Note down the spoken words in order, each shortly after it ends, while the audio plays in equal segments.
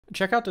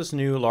check out this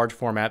new large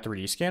format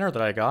 3D scanner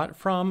that I got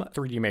from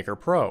 3D Maker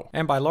Pro.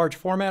 And by large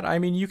format, I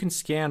mean you can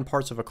scan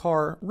parts of a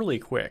car really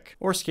quick,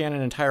 or scan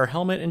an entire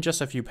helmet in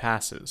just a few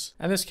passes.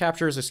 And this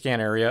captures a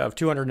scan area of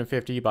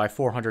 250 by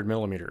 400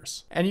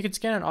 millimeters. And you can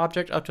scan an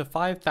object up to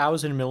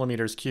 5,000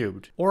 millimeters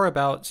cubed, or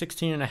about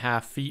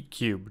 16.5 feet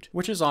cubed,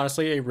 which is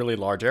honestly a really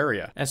large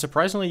area. And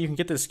surprisingly, you can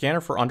get this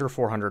scanner for under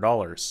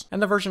 $400.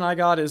 And the version I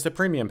got is the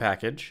premium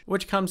package,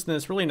 which comes in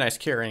this really nice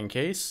carrying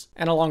case.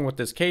 And along with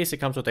this case, it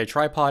comes with a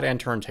tripod and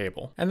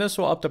turntable. And this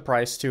will up the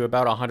price to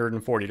about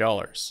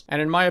 $140.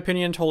 And in my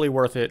opinion, totally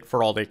worth it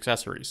for all the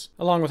accessories,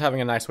 along with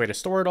having a nice way to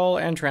store it all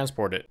and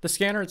transport it. The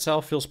scanner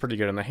itself feels pretty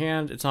good in the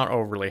hand. It's not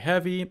overly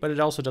heavy, but it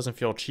also doesn't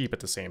feel cheap at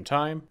the same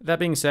time. That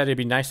being said, it'd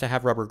be nice to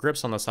have rubber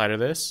grips on the side of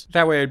this.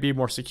 That way it'd be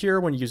more secure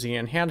when using it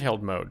in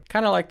handheld mode,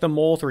 kind of like the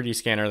Mole 3D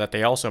scanner that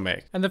they also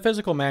make. And the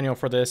physical manual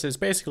for this is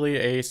basically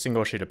a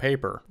single sheet of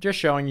paper, just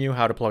showing you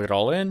how to plug it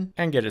all in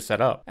and get it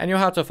set up. And you'll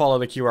have to follow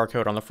the QR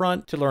code on the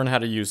front to learn how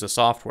to use the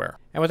software.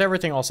 And with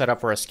everything all set up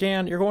for a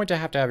scan, you're going to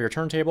have your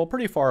turntable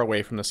pretty far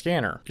away from the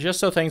scanner, just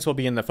so things will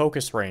be in the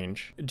focus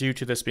range due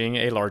to this being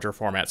a larger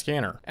format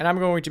scanner. And I'm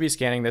going to be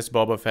scanning this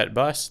Boba Fett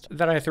bust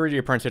that I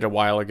 3D printed a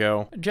while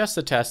ago, just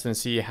to test and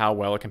see how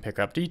well it can pick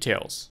up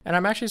details. And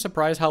I'm actually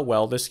surprised how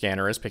well this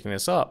scanner is picking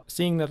this up,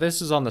 seeing that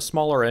this is on the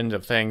smaller end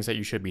of things that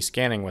you should be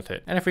scanning with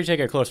it. And if we take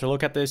a closer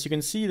look at this, you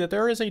can see that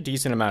there is a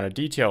decent amount of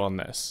detail in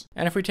this.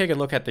 And if we take a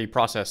look at the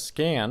process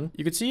scan,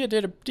 you can see it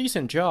did a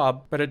decent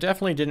job, but it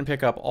definitely didn't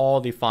pick up all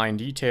the fine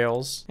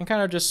details and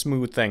kind of just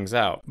smooth things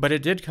out. But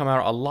it did come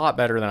out a lot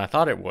better than I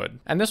thought it would.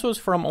 And this was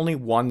from only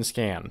one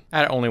scan,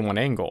 at only one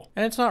angle.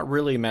 And it's not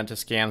really meant to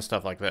scan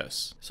stuff like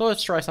this. So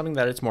let's try something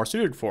that it's more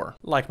suited for,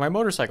 like my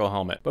motorcycle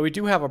helmet. But we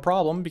do have a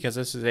problem because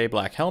this is a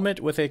black helmet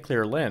with a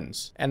clear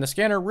lens. And the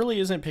scanner really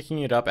isn't picking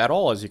it up at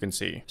all, as you can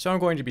see. So I'm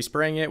going to be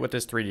spraying it with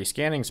this 3D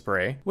scanning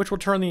spray, which will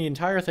turn the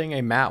entire thing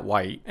a matte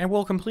white and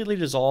will completely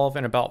dissolve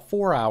in about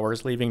 4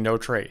 hours, leaving no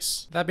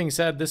trace. That being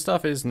said, this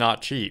stuff is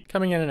not cheap,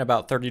 coming in at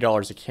about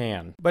 $30 a can.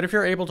 But if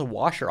you're able to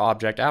wash your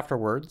object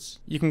afterwards,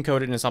 you can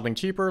coat it in something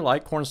cheaper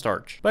like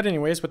cornstarch. But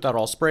anyways, with that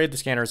all sprayed, the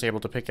scanner is able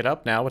to pick it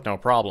up now with no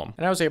problem.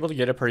 And I was able to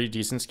get a pretty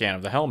decent scan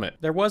of the helmet.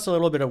 There was a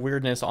little bit of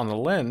weirdness on the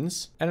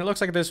lens, and it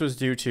looks like this was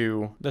due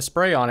to the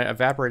spray on it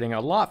evaporating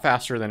a lot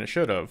faster than it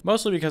should have,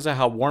 mostly because of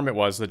how warm it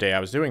was the day I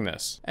was doing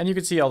this. And you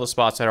can see all the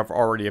spots that have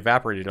already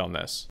evaporated on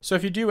this. So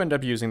if you do end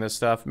up using this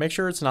stuff, make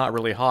sure it's not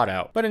really hot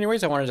out. But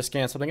anyways, I wanted to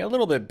scan something a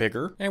little bit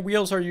bigger, and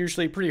wheels are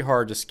usually pretty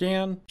hard to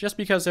scan, just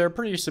because they're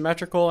pretty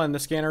symmetrical and the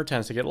scanner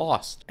tends to get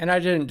lost. And I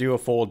didn't do a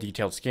full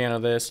detailed scan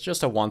of this,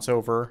 just a once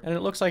over, and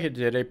it looks like it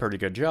did a pretty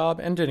good job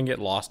and didn't get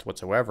lost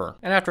whatsoever.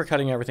 And after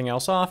cutting everything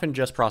else off and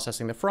just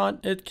processing the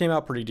front, it came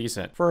out pretty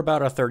decent for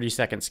about a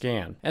 30-second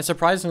scan. And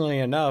surprisingly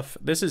enough,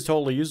 this is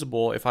totally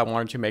usable if I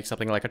wanted to make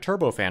something like a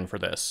turbofan for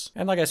this.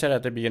 And like I said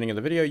at the beginning of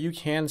the video, you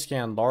can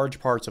scan large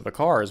parts of a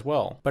car as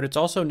well, but it's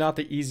also not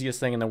the easiest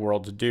thing in the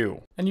world to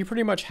do. And you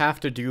pretty much have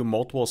to do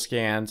multiple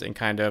scans and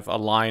kind of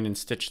align and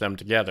stitch them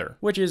together,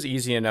 which is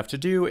easy enough to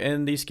do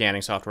in the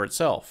scanning software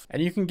itself.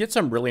 And you can get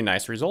some really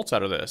nice results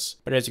out of this.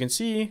 But as you can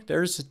see,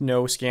 there's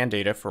no scan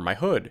data for my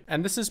hood.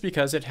 And this is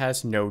because it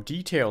has no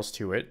details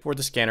to it for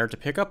the scanner to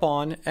pick up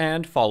on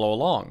and follow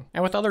along.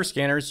 And with other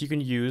scanners, you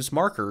can use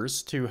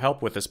markers to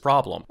help with this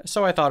problem.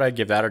 So I thought I'd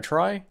give that a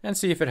try and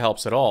see if it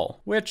helps at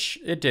all, which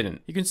it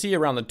didn't. You can see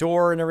around the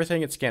door and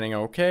everything, it's scanning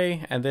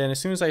okay. And then as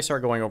soon as I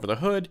start going over the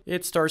hood,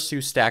 it starts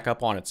to stack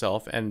up on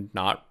itself and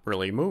not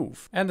really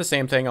move. And the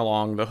same thing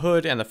along the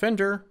hood and the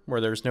fender,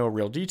 where there's no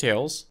real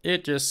details.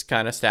 It just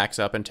kind of stacks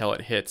up until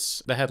it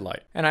hits the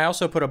headlight. And I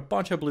also put a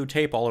bunch of blue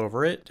tape all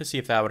over it to see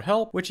if that would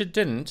help, which it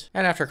didn't.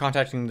 And after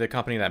contacting the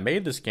company that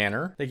made the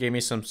scanner, they gave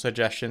me some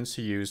suggestions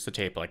to use the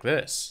tape like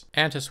this,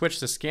 and to switch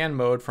the scan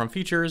mode from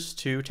features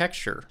to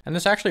texture. And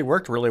this actually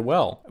worked really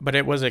well, but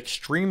it was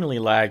extremely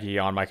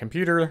laggy on my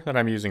computer that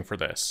I'm using for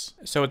this.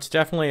 So it's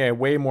definitely a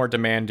way more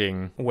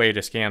demanding way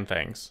to scan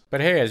things.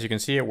 But hey, as you can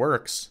see, it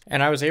works.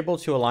 And I was able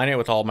to align it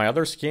with all my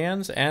other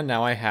scans, and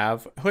now I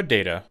have hood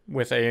data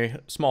with a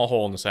small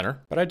hole in the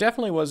center. But I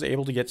definitely was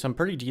able to get some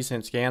pretty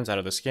decent scans out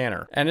of the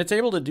scanner. And it's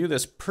able to do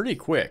this pretty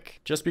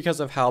quick, just because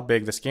of how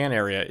big the scan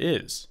area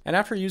is. And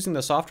after using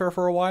the software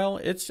for a while,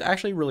 it's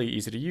actually really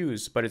easy to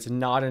use, but it's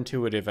not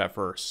intuitive at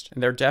first.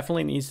 And there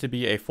definitely needs to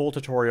be a full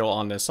tutorial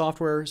on this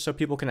software so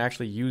people can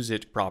actually use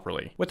it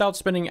properly, without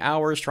spending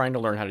hours trying to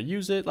learn how to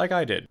use it like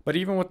I did. But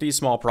even with these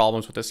small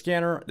problems with the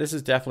scanner, this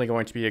is definitely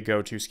going to be a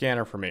go-to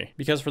scanner for me,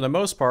 because for the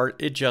most part,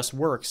 it just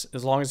works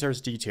as long as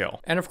there's detail.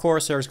 And of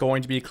course, there's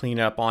going to be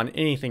cleanup on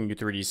anything you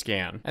 3D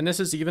scan. And this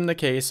is even the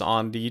case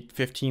on the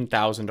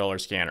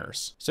 $15,000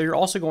 scanners. So you're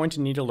also going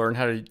to need to learn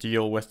how to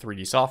deal with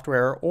 3D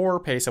software or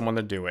pay someone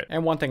to do it.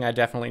 And one thing I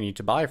definitely need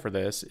to buy for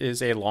this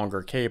is a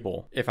longer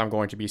cable if I'm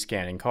going to be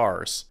scanning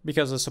cars,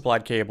 because the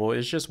supplied cable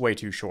is just way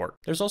too short.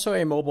 There's also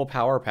a mobile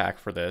power pack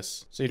for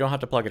this, so you don't have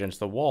to plug it into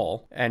the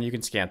wall, and you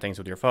can scan things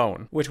with your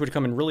phone, which would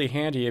come in really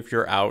handy if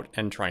you're out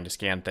and trying to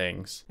scan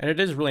things. And it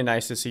is really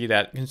nice to see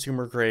that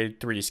consumer grade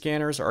 3D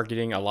scanners are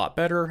getting a lot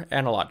better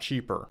and a lot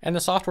cheaper. And the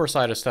software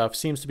side of stuff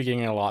seems seems to be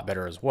getting a lot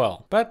better as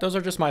well. But those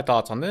are just my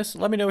thoughts on this.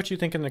 Let me know what you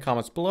think in the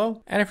comments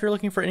below. And if you're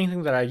looking for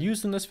anything that I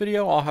used in this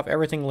video, I'll have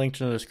everything linked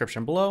in the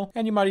description below,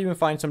 and you might even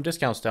find some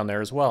discounts down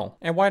there as well.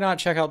 And why not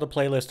check out the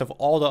playlist of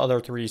all the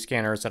other 3D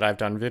scanners that I've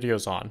done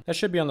videos on? That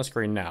should be on the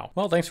screen now.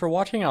 Well, thanks for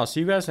watching. I'll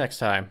see you guys next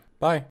time.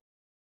 Bye.